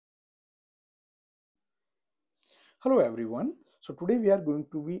Hello everyone. So today we are going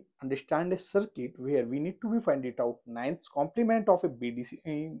to be understand a circuit where we need to be find it out ninth complement of a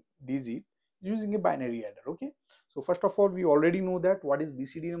BDC digit using a binary adder. Okay. So first of all, we already know that what is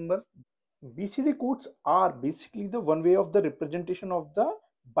BCD number. BCD codes are basically the one way of the representation of the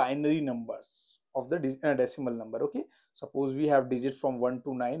binary numbers of the decimal number. Okay. Suppose we have digits from 1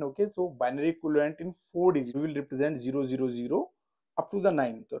 to 9. Okay. So binary equivalent in 4 digits we will represent 000 up to the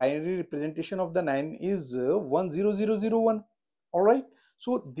 9. So binary representation of the 9 is 10001. All right.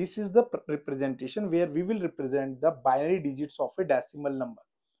 So this is the representation where we will represent the binary digits of a decimal number.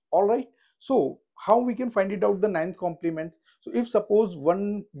 All right. So how we can find it out the ninth complement? So if suppose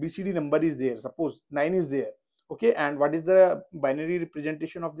one BCD number is there, suppose 9 is there, okay, and what is the binary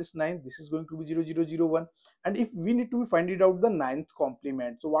representation of this 9? This is going to be 0001. And if we need to find it out the ninth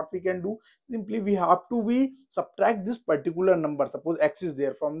complement, so what we can do, simply we have to be subtract this particular number. Suppose x is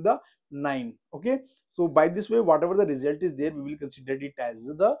there from the 9, okay. So by this way, whatever the result is there, we will consider it as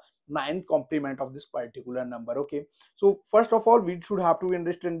the ninth complement of this particular number. Okay. So first of all, we should have to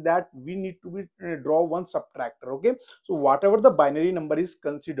understand that we need to be draw one subtractor. Okay. So whatever the binary number is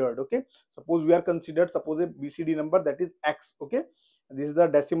considered, okay, suppose we are considered, suppose a BCD number, that is x. Okay. This is the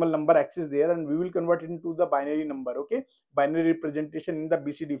decimal number, x is there, and we will convert it into the binary number. Okay. Binary representation in the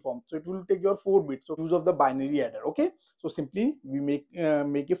BCD form. So it will take your 4 bits. So use of the binary adder. Okay. So simply we make a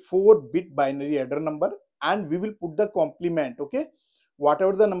 4-bit binary adder number, and we will put the complement. Okay.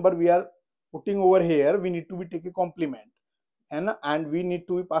 Whatever the number we are putting over here, we need to be take a complement, and we need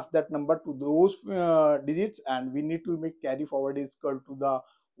to pass that number to those digits, and we need to make carry forward is equal to the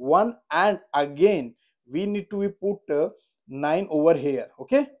 1, and again we need to put 9 over here.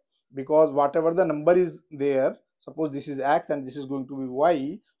 Okay. Because whatever the number is there, suppose this is x and this is going to be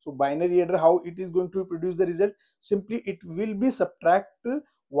y, so binary adder, how it is going to produce the result? Simply it will be subtract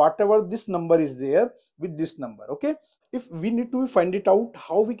whatever this number is there with this number. Okay. If we need to find it out,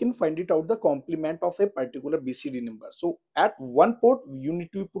 how we can find it out the complement of a particular BCD number? So at one port you need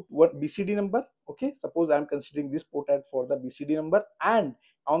to put one BCD number. Okay. Suppose I am considering this port at for the BCD number, and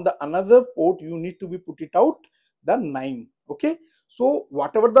on the another port you need to be put it out the 9. Okay. So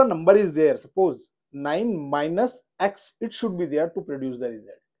whatever the number is there, suppose 9 minus x, it should be there to produce the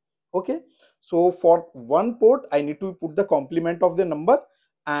result. Okay. So for one port I need to put the complement of the number,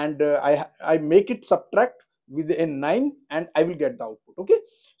 and I make it subtract with a 9, and I will get the output. Okay.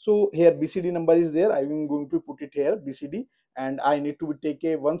 So here BCD number is there, I am going to put it here BCD, and I need to take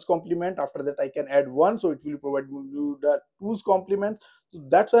a 1's complement. After that I can add 1, so it will provide you the 2's complement. So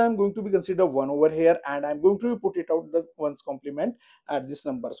that's why I'm going to be consider 1 over here, and I'm going to put it out the 1's complement at this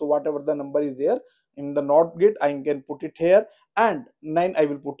number. So whatever the number is there in the NOT gate, I can put it here, and 9 I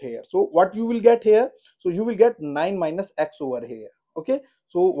will put here. So what you will get here? So you will get 9 minus x over here. Okay.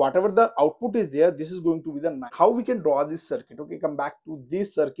 So whatever the output is there, this is going to be the 9. How we can draw this circuit? Okay, come back to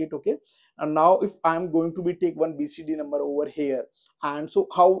this circuit. Okay. And now if I am going to be take one BCD number over here, and so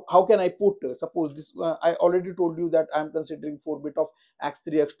how can I put suppose this I already told you that I am considering 4-bit of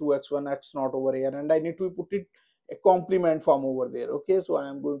x3, x2, x1, x0 over here, and I need to put it a complement form over there. Okay. So I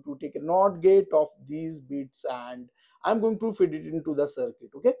am going to take a NOT gate of these bits, and I'm going to feed it into the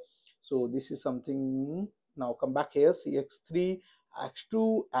circuit. Okay. So this is something. Now come back here, cx3,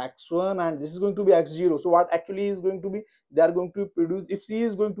 x2, x1, and this is going to be x0. So what actually is going to be, they are going to produce, if c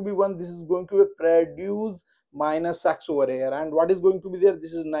is going to be 1, this is going to produce minus x over here, and what is going to be there,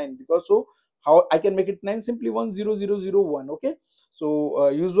 this is 9. Because so how I can make it 9? Simply 10001. Okay. So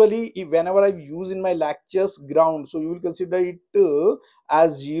usually whenever I use in my lectures ground, so you will consider it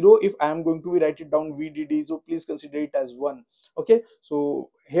as 0. If I am going to be write it down VDD, so please consider it as 1. Okay. So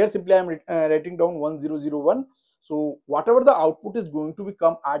here simply I am writing down 1001. So whatever the output is going to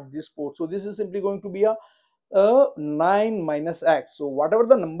become at this port, so this is simply going to be a 9 minus x. So whatever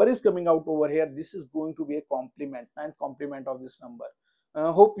the number is coming out over here, this is going to be a complement, ninth complement of this number.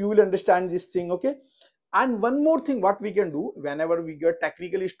 Hope you will understand this thing. Okay. And one more thing, what we can do, whenever we get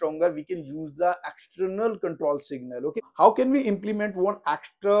technically stronger, we can use the external control signal. Okay. How can we implement one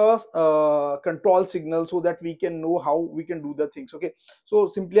extra control signal so that we can know how we can do the things? Okay. So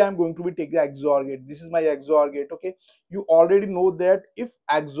simply I'm going to be take the XOR gate. This is my XOR gate. Okay. You already know that if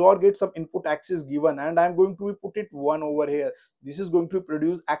XOR gate some input x is given, and I'm going to put it 1 over here, this is going to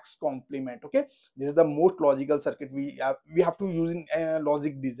produce x complement. Okay. This is the most logical circuit we have to use in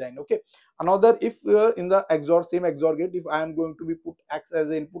logic design. Okay. Another, if in the XOR, same XOR gate, if I am going to be put X as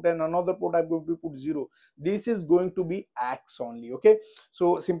the input and another port I'm going to put 0, this is going to be X only. Okay,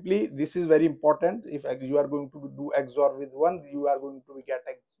 so simply this is very important. If you are going to do XOR with 1, you are going to be get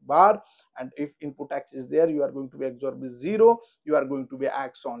X bar, and if input X is there, you are going to be XOR with 0, you are going to be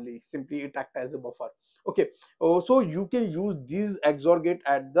X only. Simply it act as a buffer. Okay, so you can use these XOR gate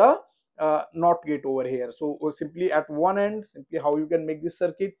at the NOT gate over here. So simply at one end, simply how you can make this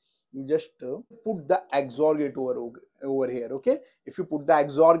circuit, you just put the XOR gate over here. Okay, if you put the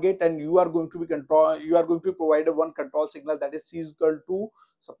XOR gate, and you are going to be you are going to provide a one control signal, that is C is equal to,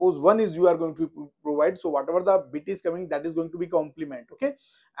 suppose 1 is you are going to provide, so whatever the bit is coming, that is going to be complement. Okay,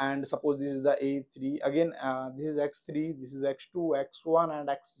 and suppose this is the A3 again, this is X3, this is X2, X1 and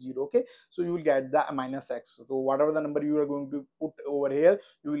X0. Okay, so you will get the minus X. So whatever the number you are going to put over here,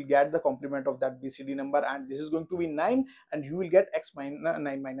 you will get the complement of that BCD number, and this is going to be 9, and you will get X minus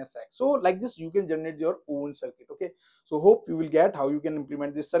 9 minus X. So like this you can generate your own circuit. Okay, so hope you will get how you can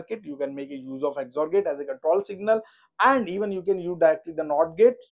implement this circuit. You can make a use of XOR gate as a control signal, and even you can use directly the NOT gate.